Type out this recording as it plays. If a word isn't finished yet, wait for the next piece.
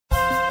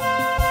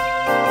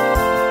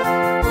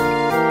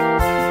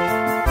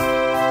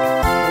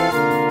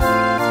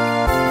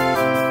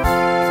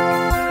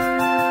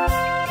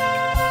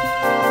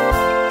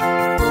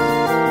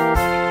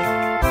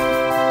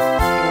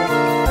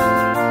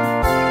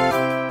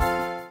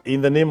In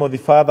the name of the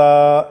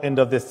Father, and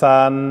of the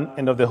Son,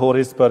 and of the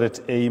Holy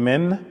Spirit,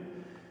 amen.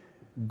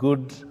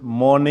 Good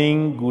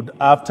morning, good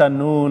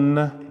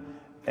afternoon,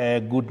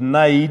 good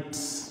night,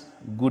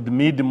 good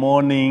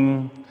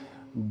mid-morning,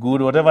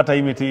 good whatever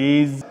time it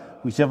is,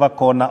 whichever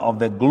corner of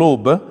the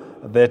globe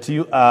that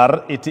you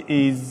are. It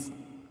is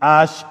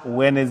Ash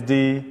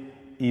Wednesday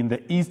in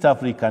the East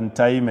African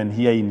time and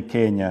here in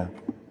Kenya.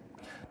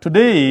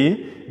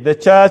 Today, the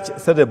church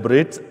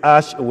celebrates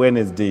Ash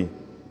Wednesday.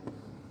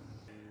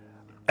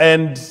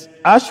 And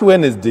Ash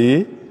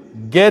Wednesday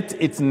gets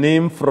its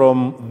name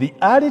from the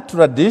early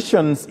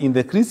traditions in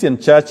the Christian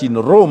church in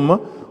Rome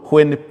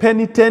when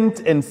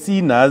penitents and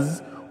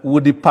sinners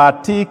would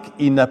partake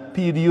in a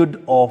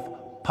period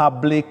of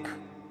public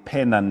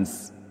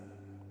penance.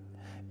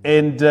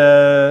 And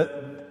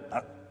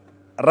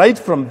right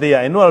from there,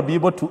 I know I'll be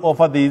able to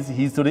offer this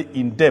history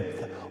in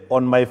depth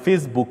on my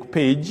Facebook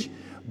page.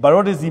 But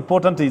what is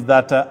important is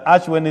that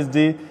Ash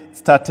Wednesday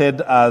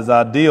started as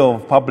a day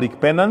of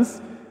public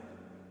penance.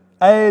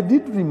 I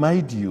did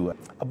remind you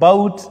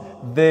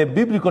about the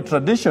biblical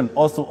tradition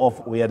also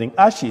of wearing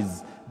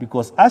ashes,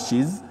 because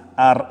ashes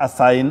are a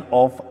sign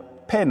of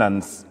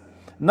penance.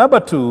 Number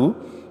two,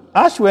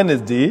 Ash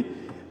Wednesday,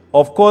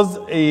 of course,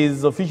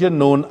 is officially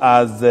known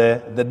as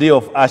the Day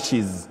of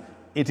Ashes.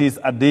 It is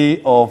a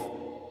day of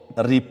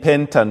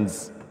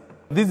repentance.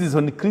 This is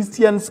when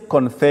Christians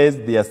confess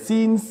their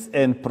sins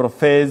and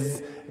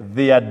profess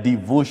their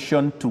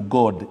devotion to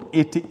God.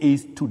 It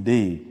is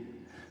today.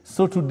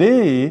 So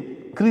today,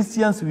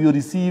 Christians will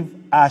receive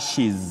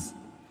ashes.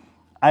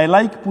 I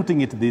like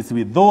putting it this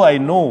way, though I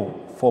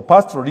know for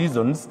pastoral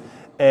reasons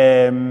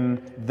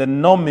the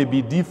norm may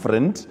be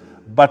different,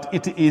 but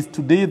it is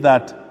today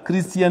that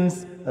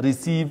Christians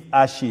receive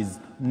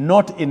ashes,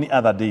 not any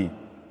other day.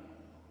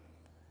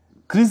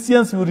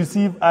 Christians will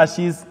receive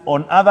ashes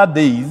on other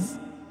days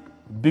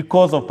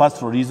because of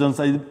pastoral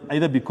reasons,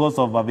 either because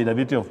of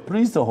availability of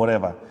priests or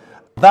whatever.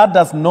 That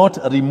does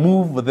not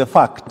remove the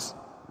fact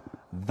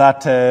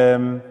that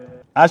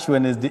Ash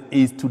Wednesday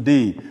is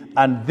today,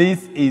 and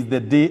this is the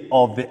day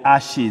of the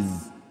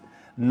ashes.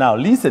 Now,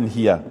 listen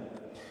here.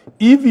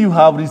 If you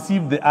have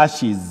received the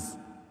ashes,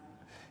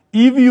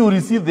 if you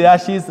receive the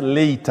ashes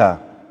later,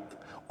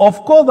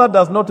 of course that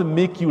does not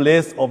make you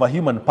less of a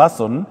human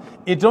person.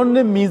 It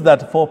only means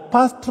that for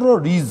pastoral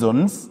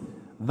reasons,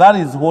 that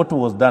is what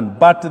was done.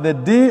 But the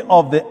day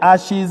of the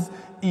ashes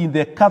in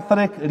the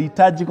Catholic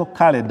liturgical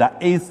calendar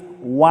is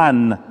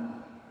one.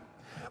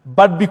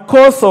 But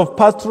because of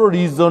pastoral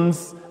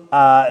reasons,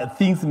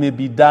 things may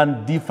be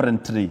done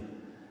differently.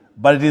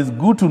 But it is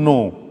good to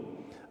know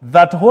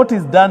that what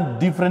is done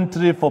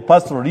differently for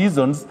pastoral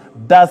reasons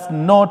does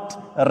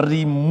not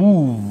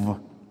remove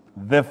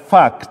the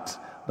fact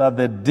that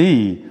the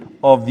day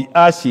of the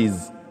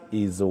ashes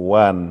is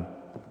one.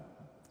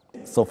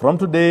 So from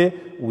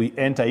today, we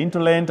enter into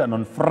Lent, and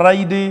on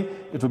Friday,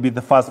 it will be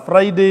the first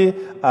Friday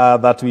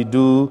that we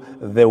do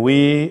the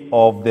Way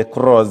of the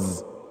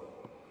Cross.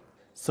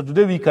 So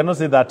today we cannot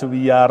say that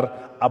we are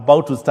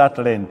about to start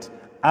Lent.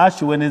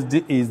 Ash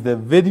Wednesday is the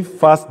very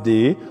first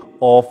day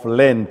of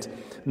Lent.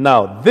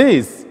 Now,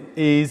 this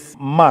is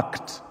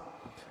marked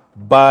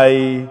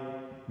by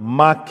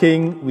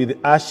marking with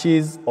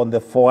ashes on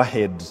the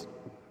forehead.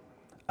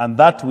 And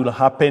that will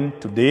happen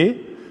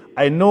today.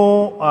 I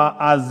know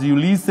as you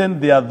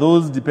listen, there are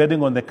those,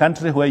 depending on the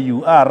country where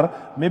you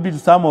are, maybe to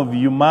some of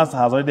you, Mass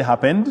has already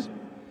happened.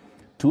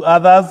 To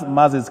others,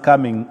 Mass is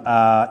coming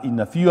in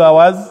a few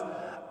hours.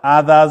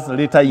 Others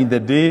later in the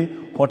day.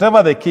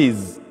 Whatever the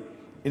case,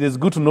 it is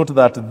good to note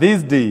that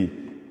this day,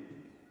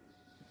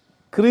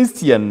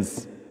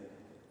 Christians,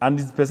 and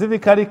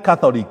specifically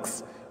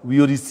Catholics,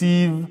 will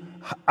receive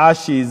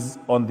ashes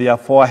on their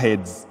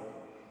foreheads.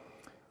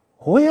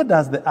 Where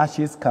does the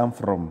ashes come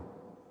from?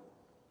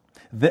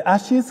 The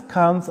ashes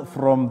comes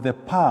from the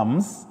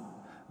palms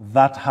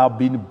that have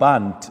been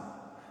burnt,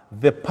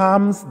 the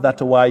palms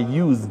that were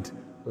used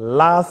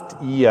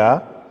last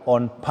year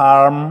on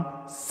Palm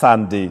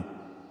Sunday.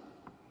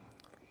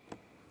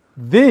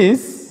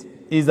 This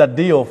is a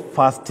day of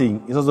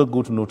fasting. It's also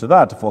good to note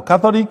that. For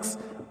Catholics,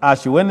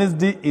 Ash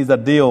Wednesday is a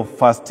day of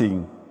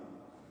fasting.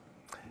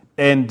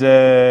 And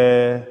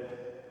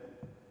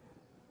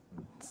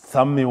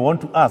some may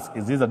want to ask,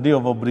 is this a day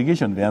of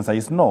obligation? The answer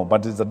is no,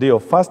 but it's a day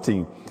of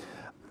fasting.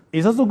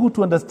 It's also good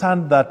to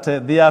understand that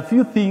there are a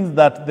few things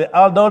that the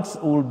adults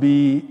will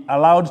be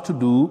allowed to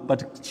do,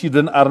 but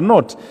children are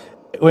not.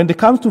 When it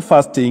comes to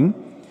fasting,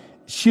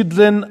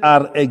 children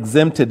are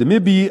exempted.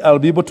 Maybe I'll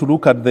be able to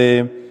look at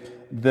the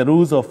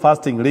rules of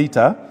fasting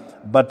later,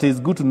 but it's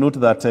good to note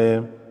that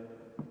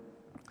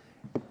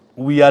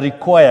we are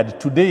required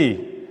today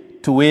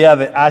to wear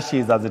the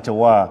ashes, as it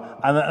were.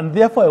 And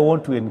therefore, I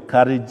want to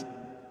encourage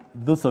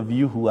those of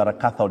you who are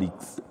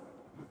Catholics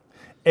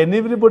and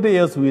everybody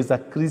else who is a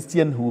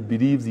Christian who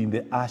believes in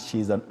the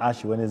ashes and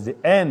Ash Wednesday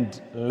and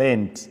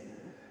Lent,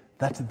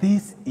 that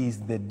this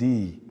is the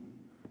day.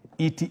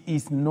 It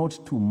is not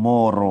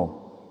tomorrow.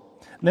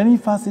 Let me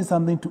first say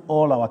something to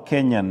all our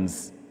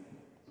Kenyans.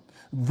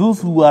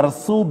 Those who are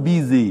so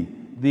busy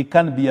they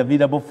can be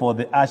available for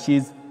the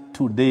ashes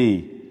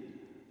today.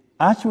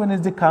 Ash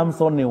Wednesday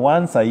comes only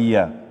once a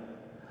year.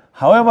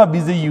 However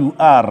busy you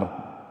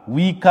are,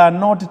 we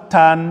cannot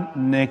turn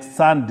next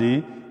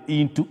Sunday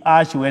into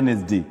Ash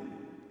Wednesday.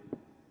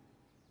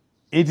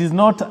 It is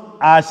not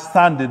Ash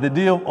Sunday, the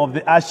day of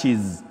the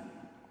ashes.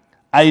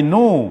 I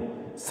know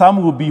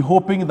some will be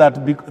hoping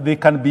that they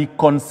can be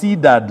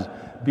considered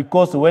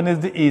because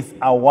Wednesday is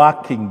a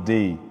working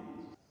day.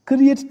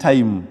 Create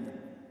time.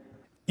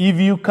 If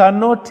you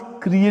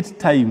cannot create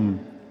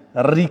time,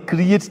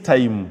 recreate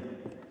time.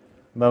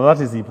 Now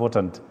that is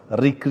important.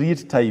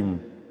 Recreate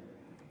time.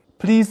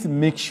 Please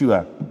make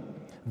sure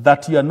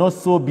that you are not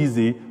so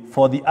busy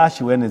for the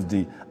Ash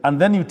Wednesday. And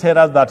then you tell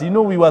us that,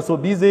 we were so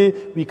busy,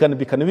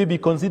 can we be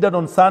considered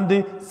on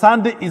Sunday?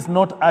 Sunday is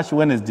not Ash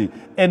Wednesday.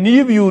 And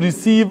if you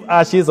receive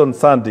ashes on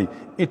Sunday,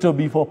 it will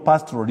be for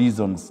pastoral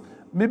reasons.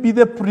 Maybe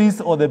the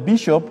priest or the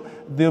bishop,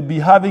 they'll be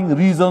having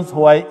reasons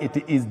why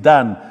it is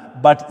done.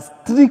 But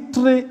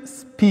strictly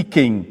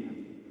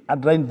speaking,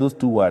 underline those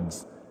two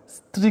words,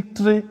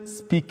 strictly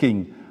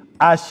speaking,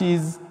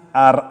 ashes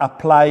are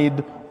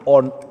applied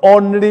on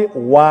only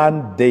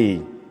one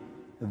day,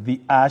 the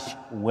Ash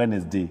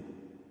Wednesday.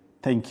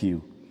 Thank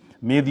you.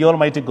 May the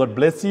Almighty God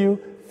bless you,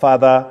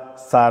 Father,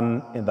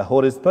 Son, and the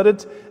Holy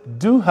Spirit.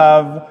 Do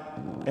have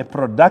a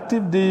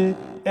productive day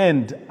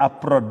and a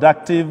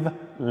productive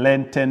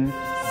Lenten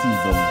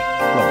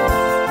season.